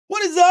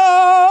What is up?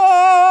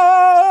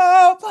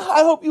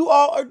 I hope you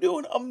all are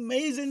doing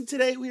amazing.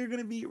 Today we are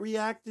going to be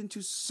reacting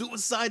to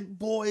Suicide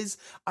Boys.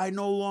 I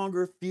no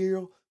longer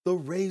feel the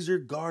razor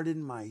guard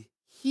in my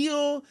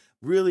heel.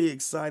 Really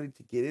excited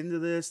to get into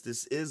this.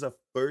 This is a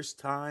first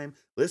time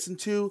listen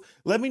to.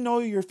 Let me know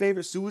your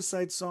favorite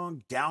Suicide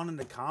song down in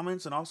the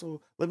comments, and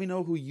also let me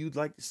know who you'd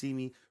like to see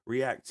me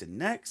react to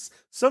next.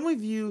 Some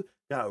of you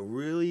got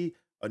really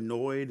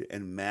annoyed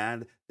and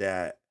mad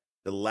that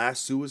the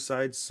last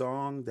Suicide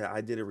song that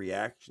I did a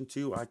reaction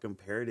to, I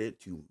compared it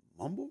to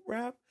mumble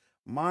rap.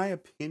 My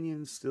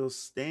opinion still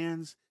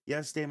stands.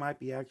 Yes, they might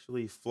be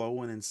actually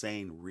flowing and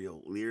saying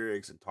real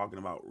lyrics and talking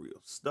about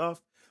real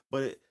stuff,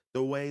 but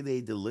the way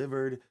they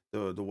delivered,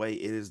 the way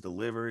it is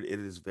delivered, it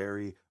is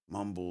very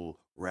mumble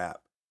rap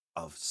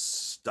of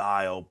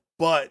style.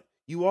 But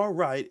you are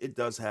right, it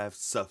does have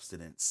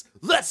substance.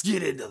 Let's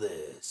get into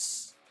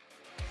this.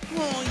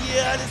 Oh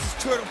yeah, this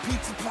is Turtle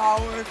Pizza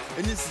Power,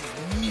 and this is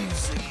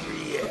Music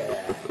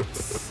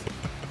Reacts.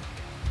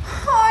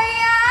 Oh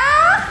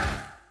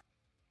yeah?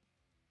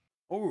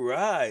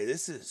 Alright,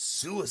 this is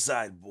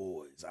Suicide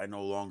Boys. I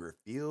no longer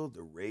feel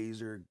the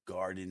razor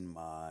guarding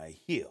my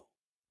heel.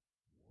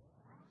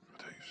 I'll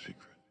tell you a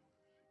secret.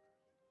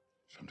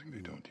 Something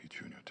they don't teach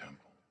you in your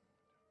temple.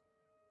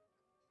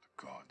 The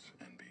gods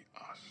envy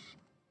us.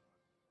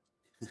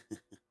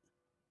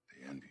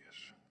 They envy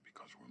us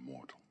because we're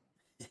mortal.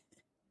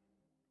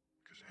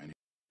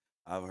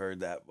 I've heard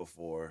that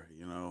before,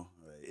 you know,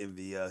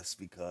 envy us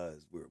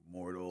because we're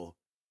mortal.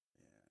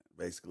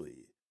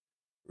 Basically,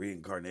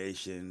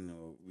 reincarnation,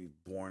 or we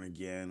born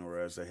again, or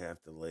else I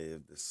have to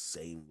live the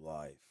same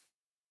life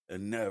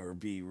and never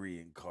be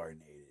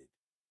reincarnated.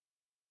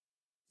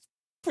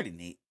 Pretty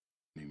neat.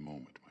 Any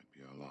moment might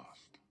be our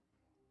last.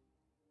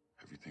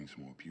 Everything's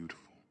more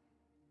beautiful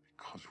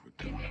because we're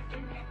doing it.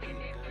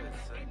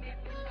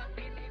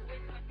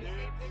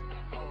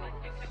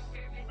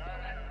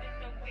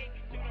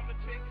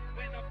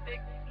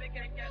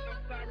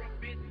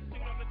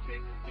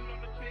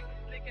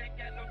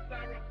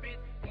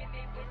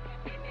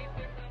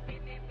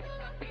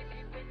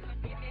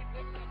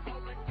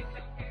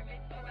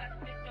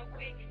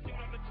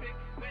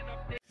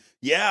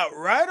 Yeah,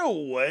 right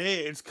away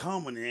it's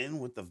coming in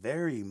with a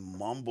very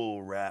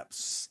mumble rap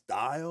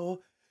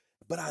style,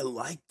 but I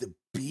like the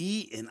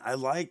beat and I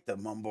like the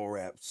mumble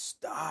rap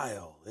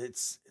style.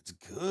 It's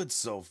good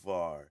so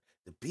far.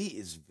 The beat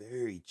is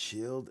very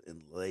chilled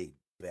and laid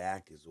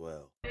back as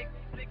well.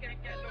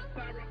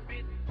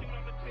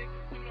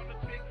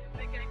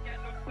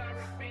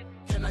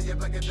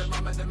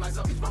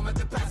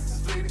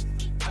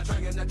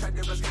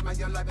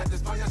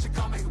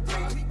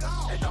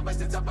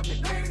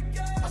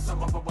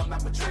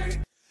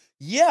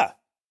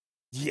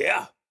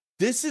 Yeah,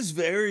 this is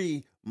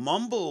very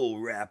mumble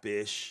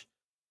rap-ish,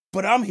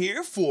 but I'm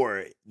here for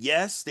it.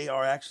 Yes, they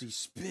are actually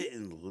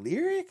spitting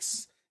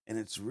lyrics, and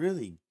it's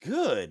really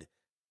good.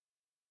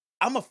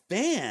 I'm a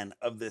fan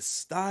of this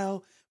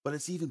style, but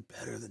it's even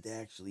better that they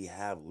actually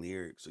have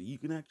lyrics, so you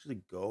can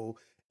actually go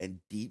and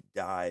deep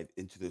dive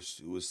into the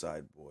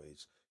Suicide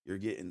Boys. You're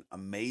getting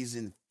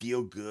amazing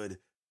feel-good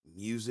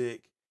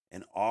music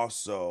and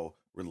also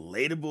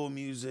relatable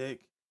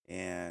music,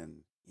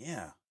 and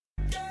yeah.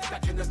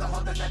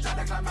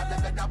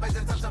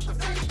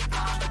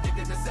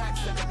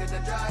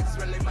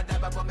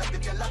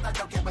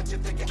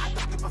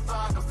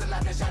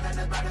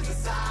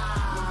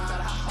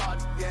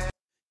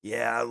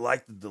 Yeah, I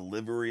like the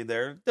delivery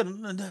there. Yeah,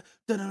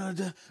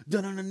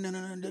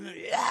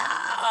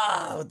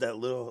 with that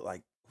little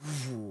like.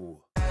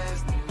 Ooh.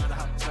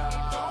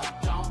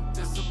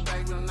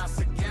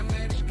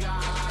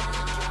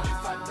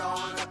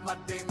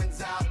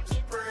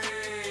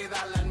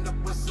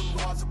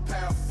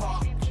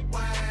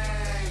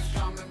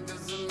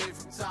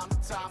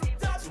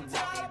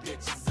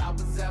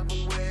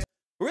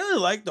 I really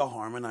like the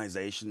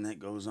harmonization that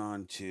goes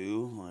on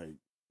too. Like,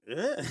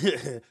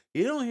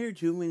 you don't hear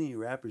too many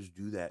rappers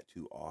do that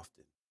too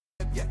often.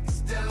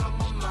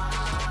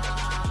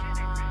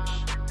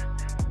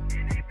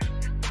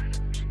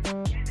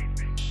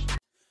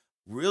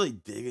 Really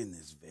digging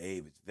this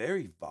vape. It's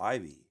very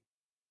vibey.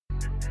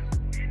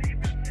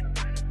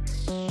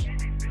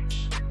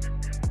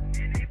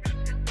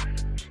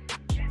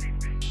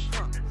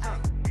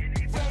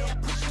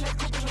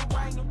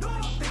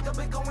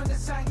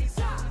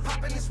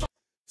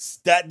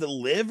 That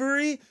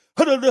delivery,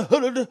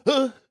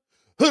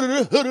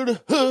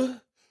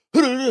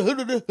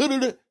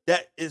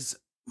 that is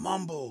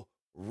mumble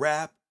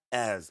rap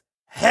as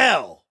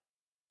hell.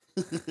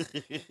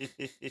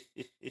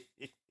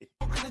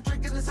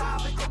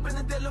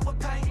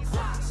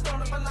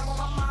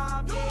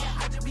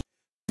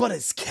 But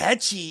it's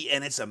catchy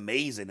and it's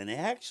amazing, and they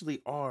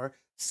actually are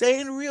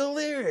saying real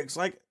lyrics.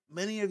 Like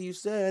many of you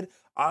said,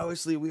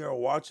 obviously we are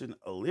watching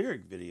a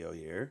lyric video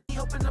here.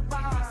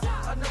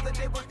 Another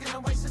day working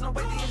and wasting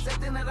away the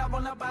exact thing that I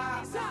wanna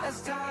buy.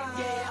 That's time.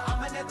 Yeah,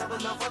 I'm in that double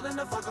love, falling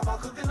the fuck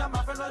about cooking up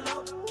my fellow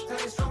low. Till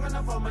it's strong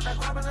enough for me, like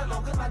grabbing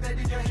along, cause my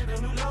daddy just hit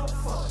a new low.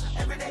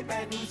 Everyday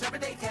bad news,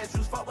 everyday cash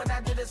juice, fuck when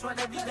I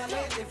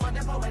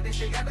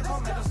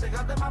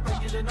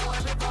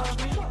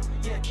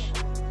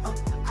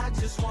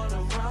just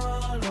wanna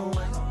run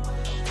away,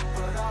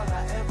 but all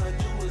I ever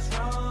do is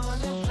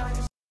run and play.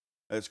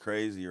 That's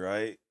crazy,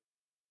 right?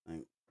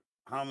 Like,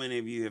 how many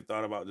of you have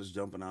thought about just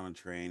jumping on a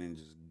train and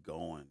just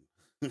going?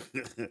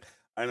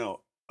 I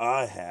know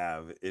I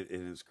have.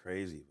 And it's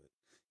crazy, but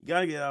you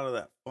gotta get out of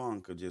that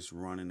funk of just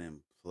running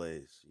in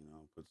place. You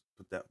know, put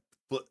that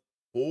foot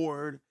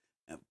forward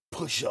and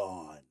push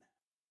on.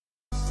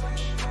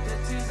 The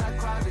tears I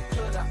cried, they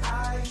could have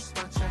iced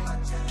my chain.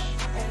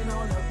 And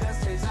on the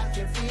best days I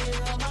can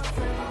feel my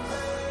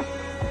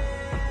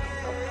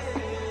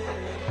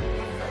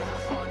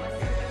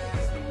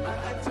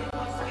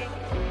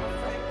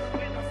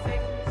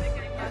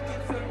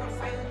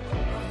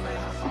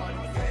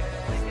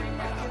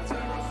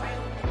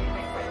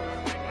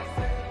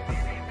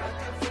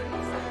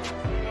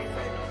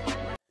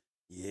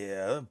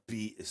Yeah, the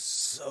beat is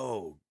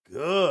so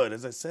good.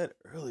 As I said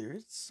earlier,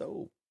 it's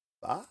so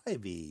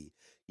vibey.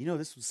 You know,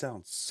 this would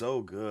sound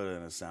so good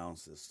in a sound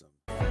system.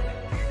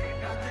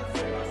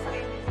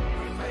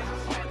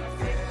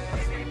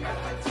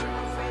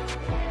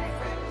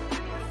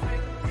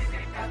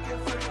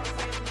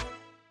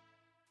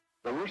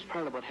 The worst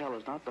part about hell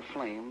is not the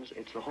flames,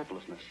 it's the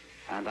hopelessness.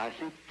 And I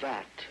think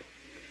that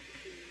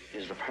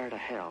is the part of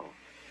hell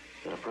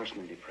that a person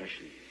in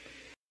depression.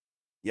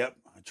 Yep,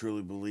 I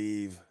truly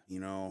believe, you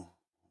know,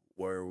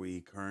 where we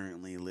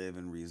currently live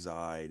and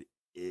reside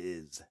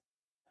is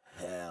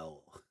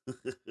hell.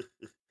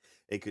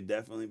 It could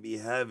definitely be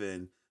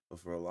heaven, but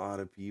for a lot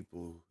of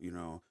people, you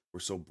know, we're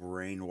so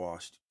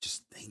brainwashed,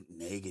 just think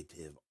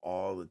negative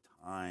all the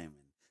time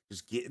and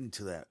just get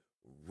into that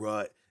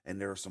rut. And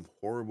there are some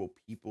horrible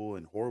people,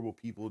 and horrible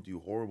people do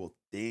horrible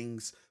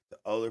things to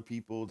other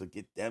people to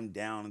get them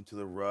down into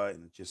the rut.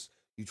 And it just,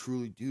 you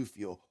truly do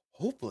feel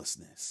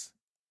hopelessness.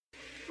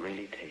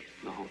 Really taste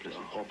the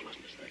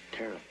hopelessness, that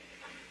terror,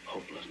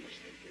 hopelessness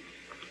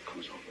that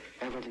comes over.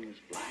 Everything is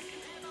black.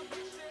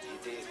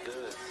 You did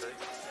good, sir.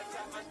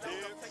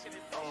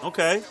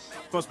 Okay,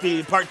 supposed to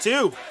be part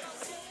 2.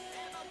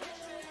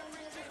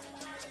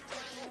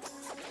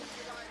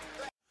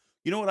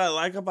 You know what I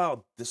like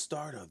about the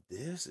start of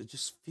this? It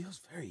just feels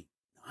very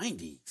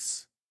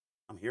 90s.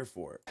 I'm here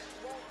for it.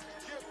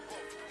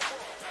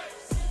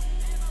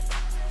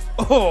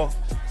 Oh.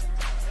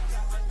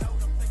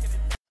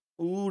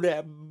 Ooh,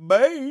 that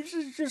bass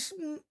is just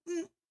I'm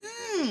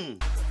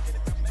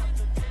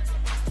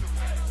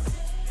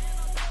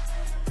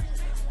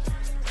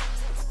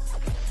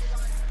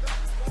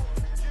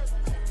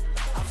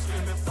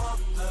screaming fuck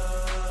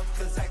love,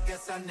 cause I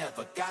guess I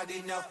never got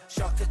enough.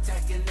 Shark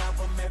attacking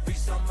album every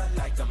summer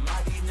like a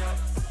mighty nut.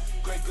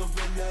 Great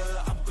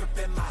gorilla, I'm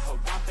gripping my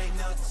Harambe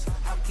nuts.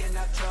 How can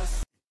I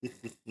trust?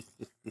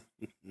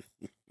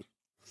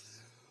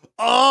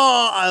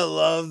 Oh, I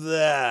love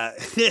that.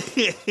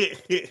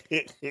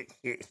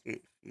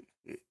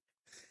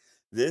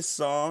 This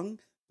song,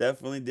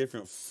 definitely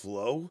different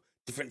flow,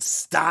 different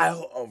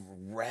style of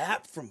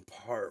rap from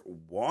part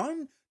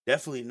 1.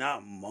 Definitely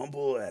not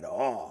mumble at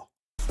all.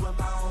 When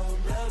my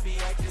own blood be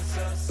acting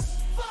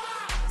sus.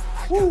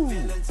 I got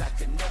feelings I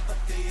can never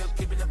feel.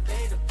 Keeping a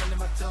blade up under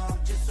my tongue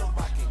just so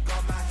I can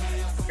calm my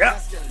heels. Yeah.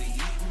 Constantly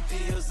eating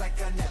feels like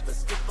I never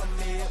skip a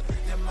meal.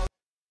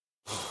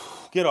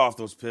 Get off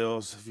those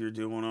pills if you're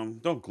doing them.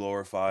 Don't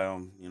glorify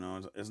them. You know,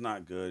 it's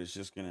not good. It's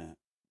just going to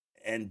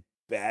end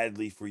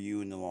badly for you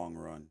in the long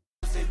run.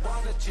 They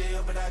wanna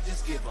chill, but I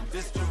just give them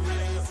this the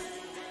real.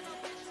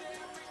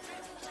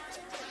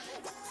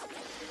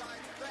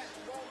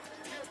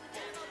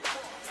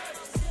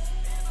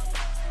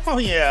 Oh,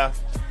 yeah.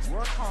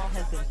 Your call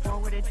has been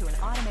forwarded to an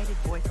automated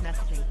voice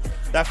messaging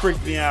system. That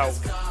freaked me out.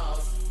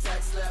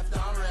 Text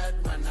left on red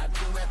when I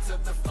do answer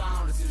the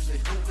phone. It's usually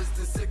who is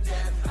this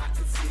again? I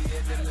can see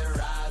it in their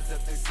eyes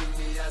that they see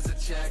me as a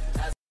check.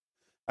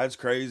 That's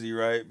crazy,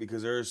 right?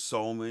 Because there are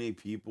so many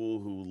people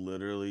who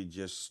literally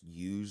just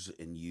use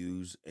and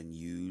use and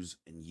use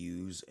and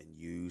use and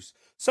use.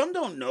 Some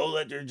don't know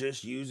that they're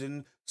just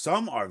using.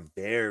 Some are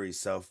very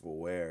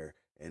self-aware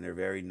and they're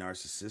very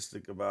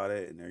narcissistic about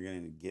it, and they're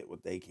going to get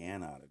what they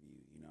can out of you,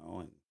 you know?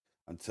 And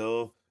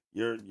until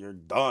you're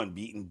done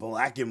beating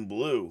black and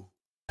blue.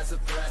 As a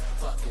threat,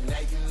 fucking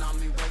nagging on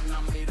me, waiting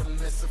on me to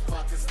miss a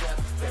fucking step.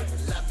 Baby,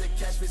 love to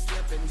catch me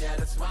slipping, yeah,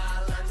 that's why I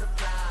learned to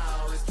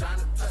fly. Always trying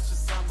to touch the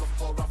sun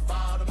before I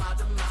fall to my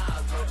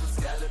demise. Bro,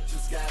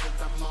 just scattered,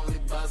 I'm only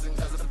buzzing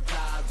cause of the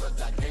prize.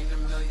 But I gained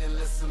 1 million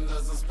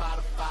listeners on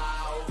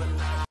Spotify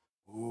overnight.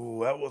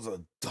 Ooh, that was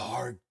a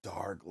dark,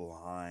 dark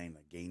line.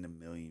 I gained 1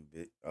 million,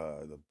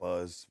 the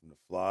buzz from the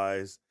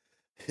flies.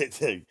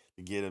 to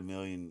get 1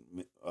 million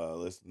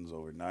listens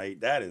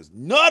overnight. That is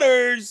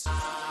nutters!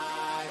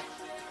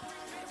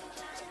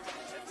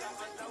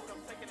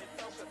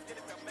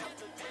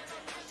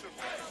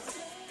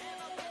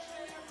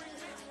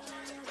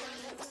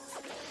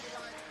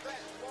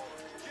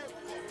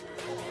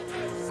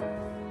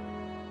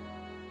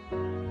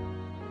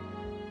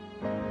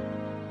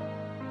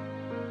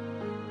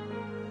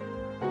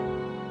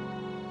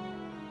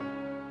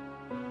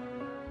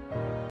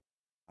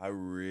 I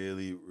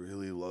really,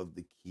 really love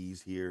the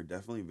keys here.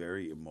 Definitely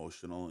very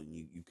emotional, and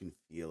you can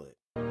feel it.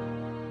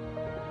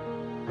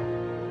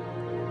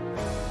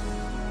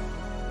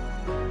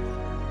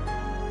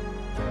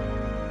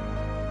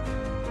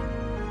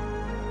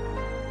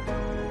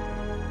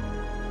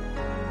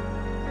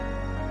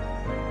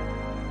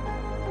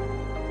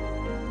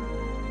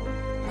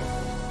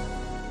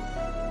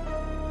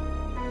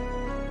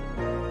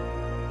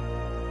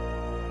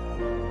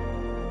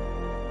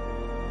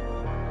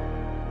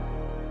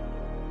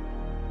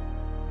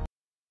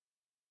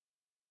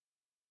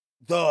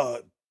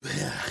 The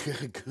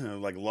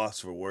like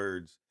lost for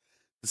words.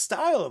 The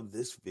style of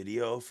this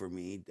video for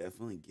me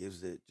definitely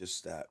gives it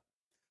just that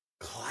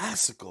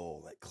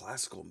classical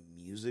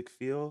music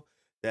feel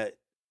that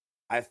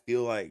I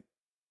feel like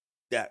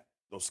that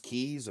those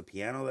keys, the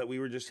piano that we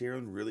were just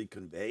hearing really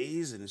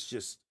conveys, and it's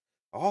just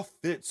all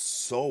fits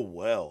so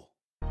well.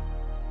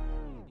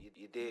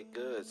 You did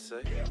good,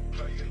 sir.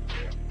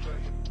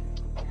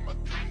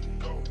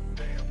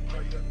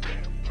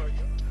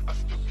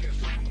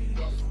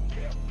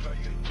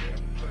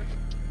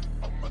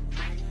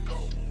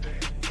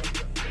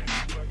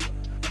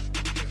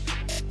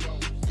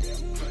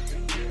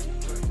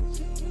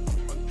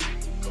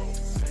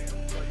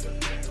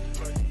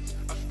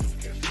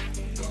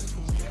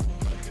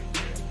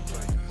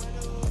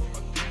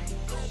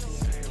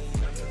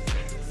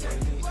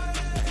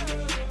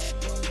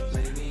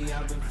 Lately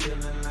I've been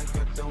feeling like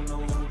I don't know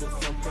who the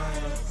fuck I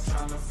am.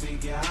 Trying to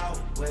figure out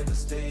where the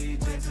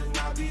stage is and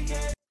I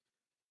began.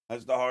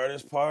 That's the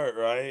hardest part,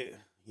 right?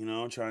 You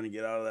know, trying to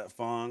get out of that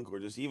funk or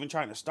just even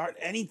trying to start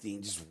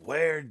anything. Just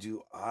where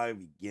do I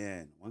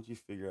begin? Once you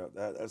figure out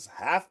that, that's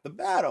half the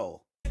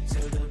battle.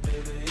 To the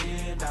bitter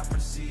end, I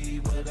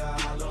proceed with a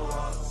hollow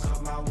heart.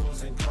 Cut my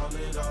wounds and call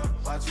it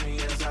off. Watch me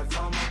as I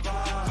come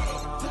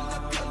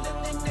apart.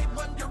 They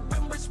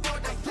wondering which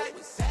word I play.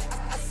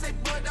 I say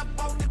what I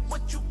wanted,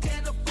 what you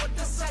can't afford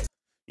to say.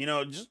 You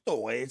know, just the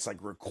way it's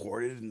like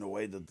recorded and the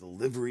way the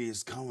delivery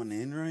is coming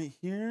in right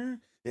here,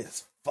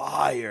 it's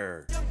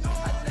fire.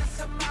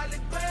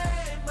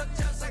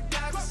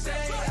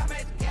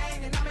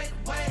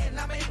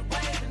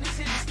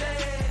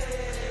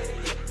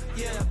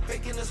 Yeah,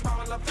 faking the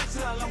smile, I'm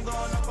fixing. I'm going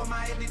up on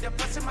my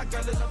antidepressant. My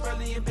girl is a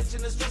really and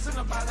bitching and stressing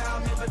about how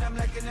I'm here, but I'm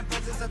lacking in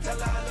presence. I tell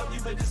her I love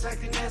you, but it's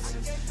lacking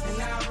essence. And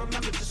now I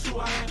remember just who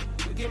I am.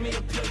 But give me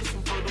a pill,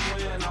 some for the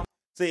way, and I'm.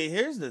 See,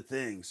 here's the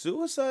thing.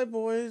 Suicide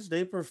Boys,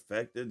 they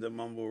perfected the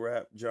mumble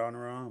rap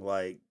genre.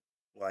 Like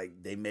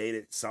they made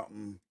it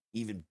something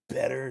even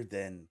better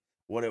than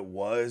what it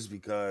was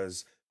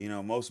because, you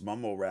know, most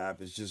mumble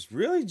rap is just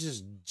really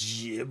just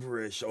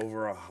gibberish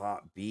over a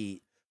hot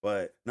beat,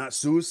 but not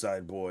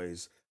Suicide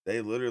Boys.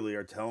 They literally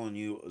are telling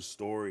you a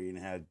story and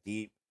have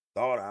deep,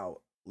 thought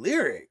out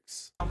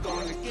lyrics.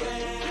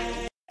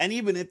 And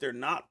even if they're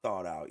not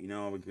thought out, you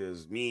know,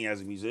 because me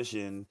as a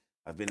musician,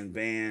 I've been in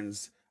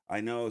bands. I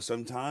know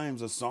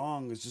sometimes a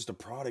song is just a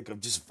product of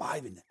just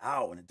vibing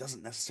out and it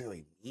doesn't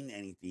necessarily mean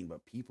anything,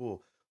 but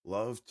people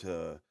love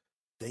to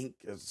think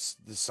it's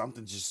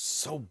something just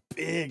so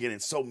big and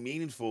it's so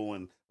meaningful.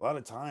 And a lot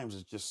of times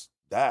it's just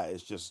that.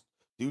 It's just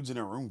dudes in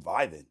a room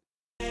vibing.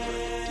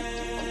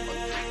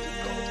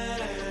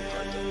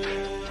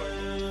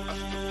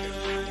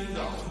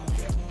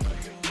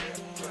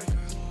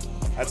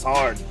 That's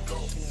hard.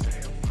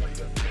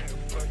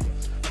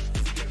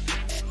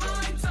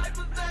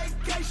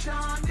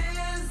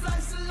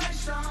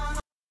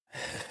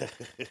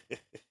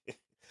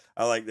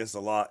 I like this a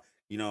lot,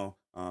 you know,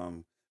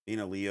 being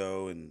a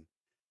Leo, and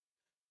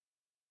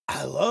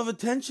I love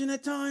attention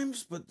at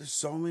times, but there's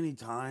so many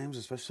times,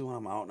 especially when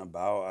I'm out and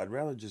about, I'd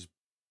rather just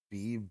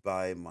be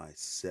by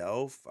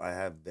myself. I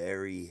have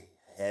very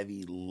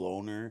heavy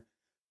loner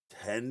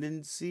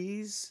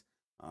tendencies.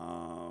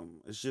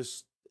 It's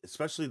just,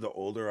 especially the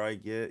older I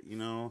get, you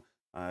know,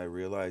 I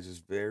realize there's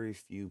very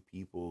few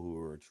people who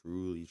are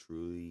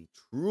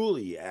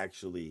truly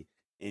actually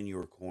in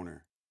your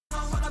corner.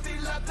 I wanna be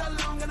left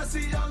alone, gonna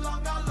see how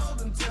long I'll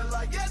hold until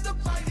I get to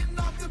fighting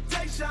off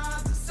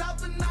temptations to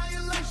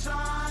self-annihilation.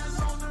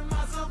 Rolling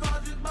myself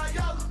out just by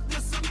all of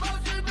this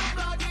emotion I'm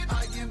blocking.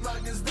 I give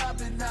up and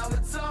stop it, now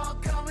it's all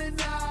coming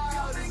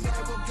out. They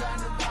gave what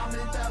kind of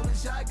vomit, I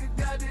wish I could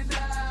get it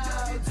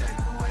out. You take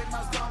away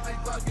my stomach,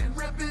 fucking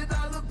rip it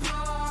all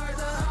apart.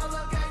 The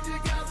holocaust, you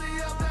got me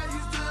up there,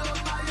 you still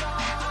my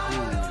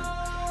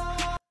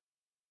own.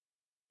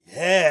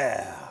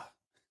 Yeah.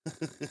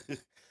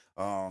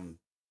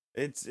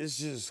 It's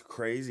just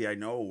crazy. I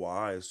know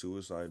why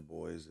Suicide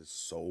Boys is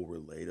so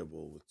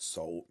relatable with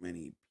so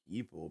many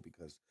people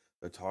because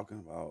they're talking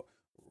about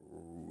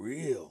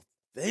real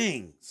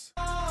things.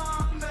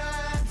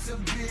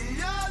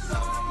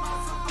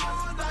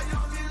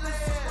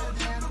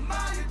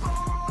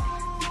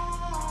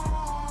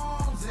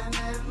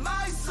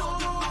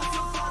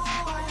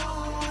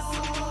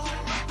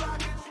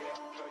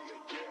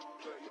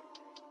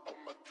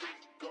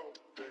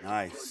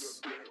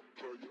 Nice.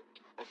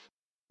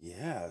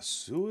 Yeah,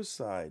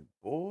 Suicide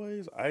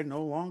Boys. I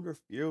no longer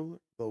feel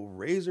the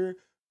razor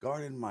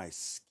guarding my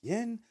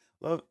skin.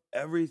 Love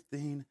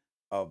everything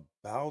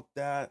about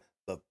that.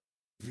 The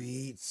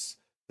beats,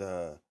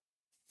 the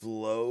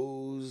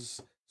flows,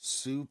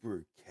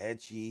 super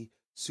catchy,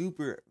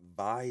 super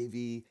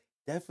vibey.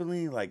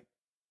 Definitely like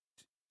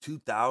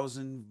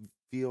 2000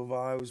 feel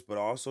vibes, but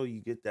also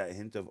you get that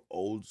hint of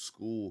old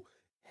school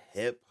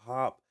hip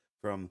hop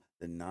from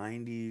the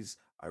 90s.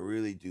 I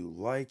really do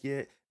like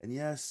it. And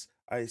yes,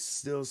 I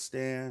still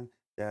stand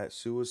that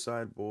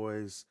Suicide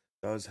Boys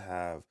does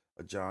have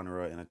a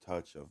genre and a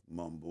touch of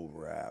mumble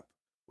rap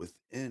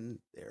within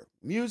their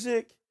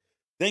music.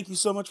 Thank you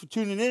so much for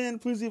tuning in.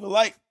 Please leave a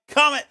like,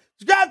 comment,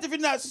 subscribe if you're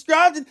not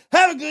subscribed, and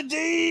have a good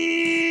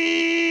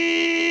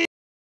day.